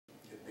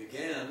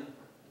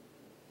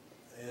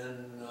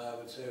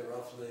say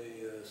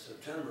roughly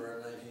September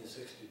of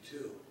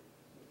 1962,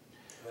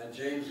 when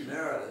James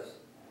Meredith,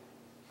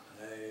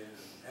 an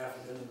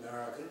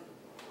African-American,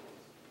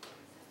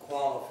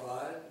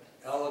 qualified,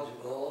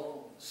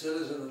 eligible,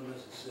 citizen of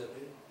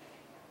Mississippi,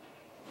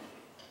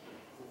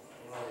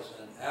 was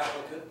an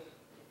applicant,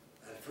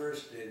 at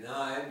first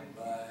denied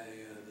by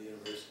the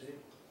university,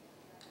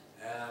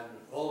 and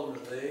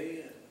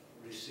ultimately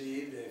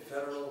received a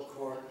federal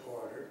court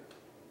order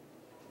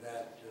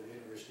that the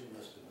university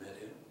must admit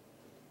him.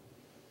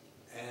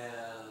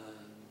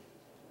 And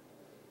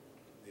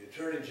the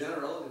Attorney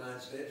General of the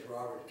United States,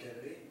 Robert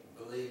Kennedy,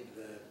 believed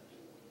that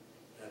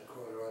that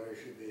court order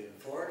should be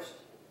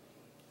enforced.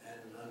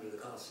 And under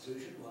the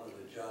Constitution, one of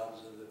the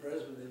jobs of the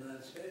President of the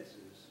United States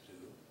is to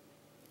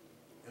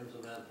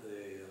implement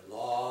the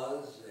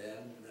laws,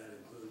 and that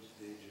includes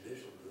the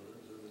judicial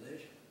rulings of the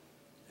nation.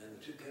 And the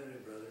two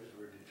Kennedy brothers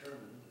were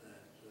determined that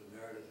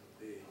Meredith would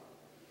be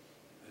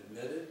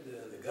admitted.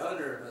 The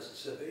governor of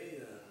Mississippi,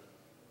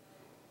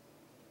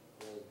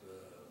 old,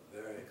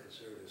 very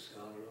conservative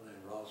scoundrel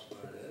named Ross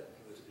Barnett,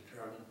 was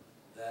determined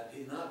that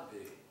he not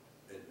be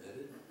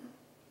admitted.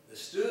 The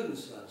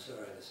students, I'm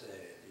sorry to say,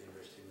 at the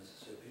University of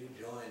Mississippi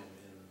joined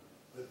in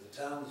with the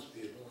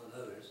townspeople and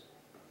others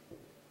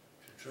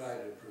to try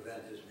to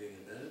prevent his being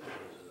admitted.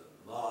 There was a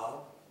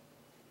mob,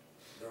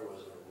 there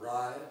was a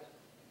riot,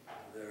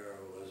 there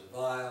was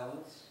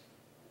violence.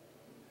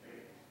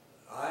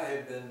 I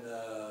had been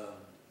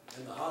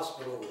in the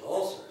hospital with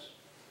ulcers,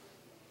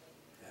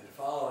 and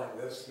following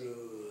this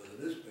through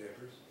the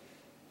newspapers,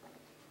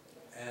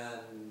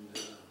 and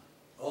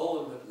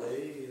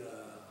ultimately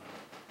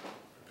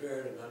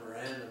prepared a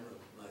memorandum of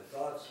my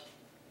thoughts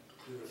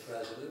to the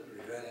President,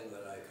 regretting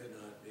that I could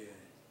not be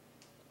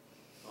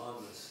on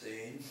the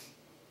scene.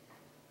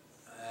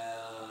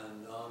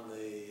 And on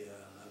the, I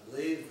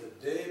believe the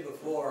day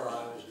before I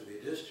was to be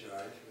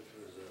discharged, which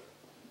was I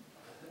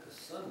think a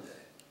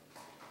Sunday,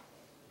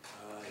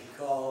 he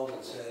called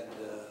and said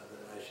that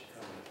I should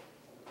come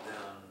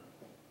down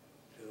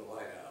to the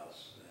White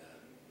House.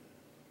 And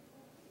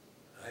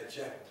I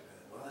checked.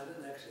 Well, I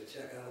didn't actually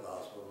check out of the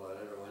hospital, but I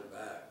never went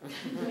back.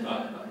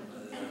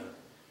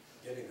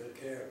 Getting good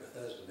care at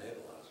Bethesda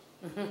Naval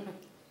Hospital.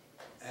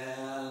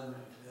 And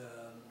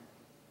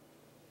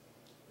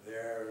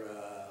there,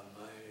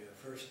 my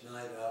first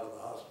night out of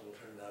the hospital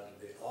turned out to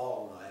be all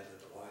night at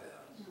the White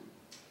House.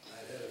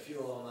 I'd had a few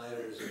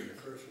all-nighters in the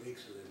first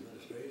weeks of the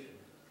administration,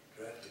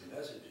 drafting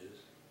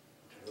messages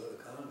to go to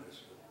Congress,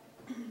 but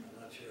I'm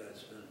not sure I'd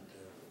spent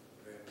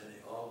very many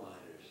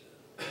all-nighters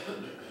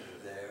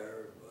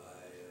there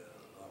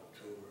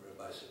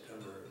by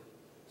September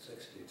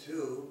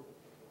 '62.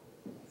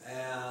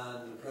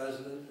 And the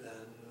President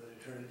and the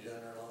Attorney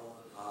General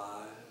and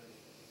I,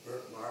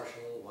 Burke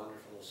Marshall,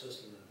 wonderful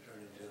Assistant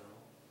Attorney General,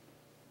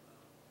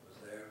 was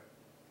there.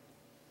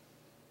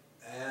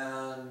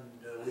 And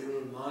we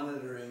were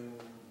monitoring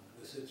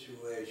the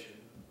situation.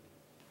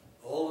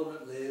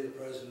 Ultimately, the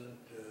President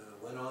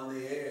went on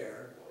the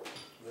air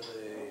with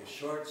a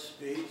short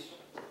speech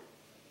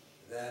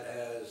that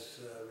has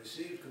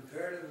received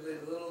comparatively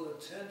little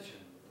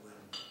attention when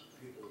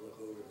people look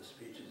over the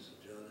speeches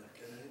of John F.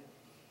 Kennedy.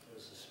 It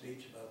was a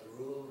speech about the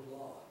rule of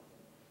law.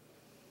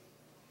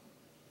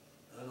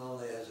 Not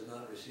only has it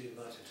not received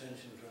much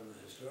attention from the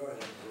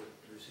historians,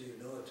 it received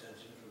no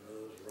attention from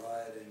those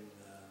rioting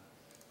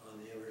on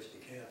the university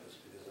campus,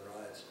 because the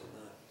riots did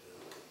not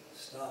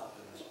stop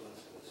in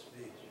response to the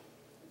speech.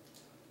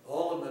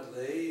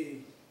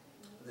 Ultimately,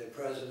 the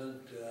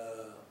President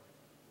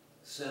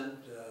sent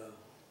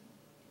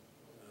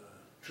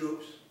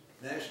troops,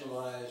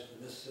 nationalized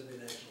the Mississippi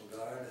National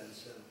Guard, and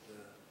sent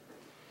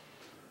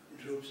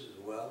troops as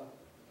well.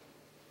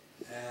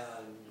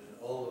 And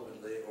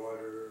ultimately,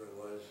 order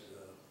was,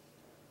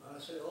 I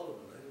say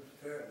ultimately,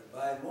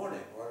 by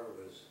morning, order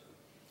was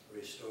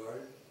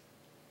restored.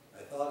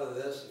 I thought of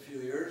this a few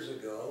years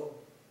ago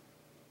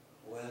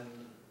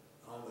when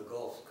on the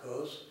Gulf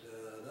Coast,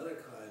 another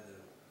kind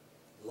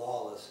of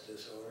lawless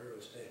disorder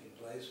was taking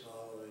place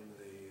following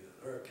the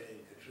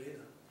Hurricane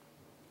Katrina.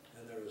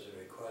 And there was a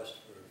request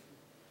for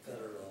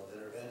federal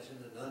intervention,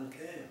 and none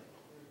came.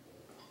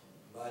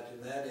 But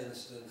in that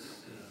instance,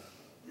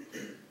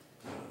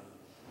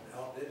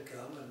 help did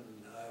come,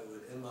 and I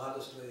would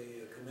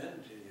immodestly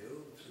commend to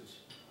you, since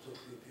so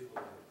few people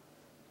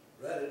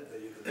have read it,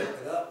 but you can look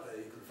it up,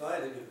 you can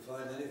find it, you can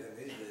find anything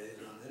these days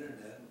on the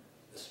internet,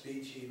 the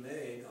speech he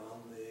made on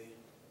the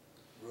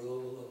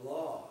rule of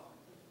law,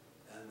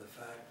 and the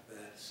fact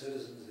that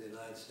citizens of the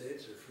United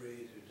States are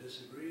free to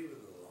disagree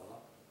with the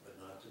law, but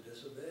not to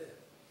disobey it.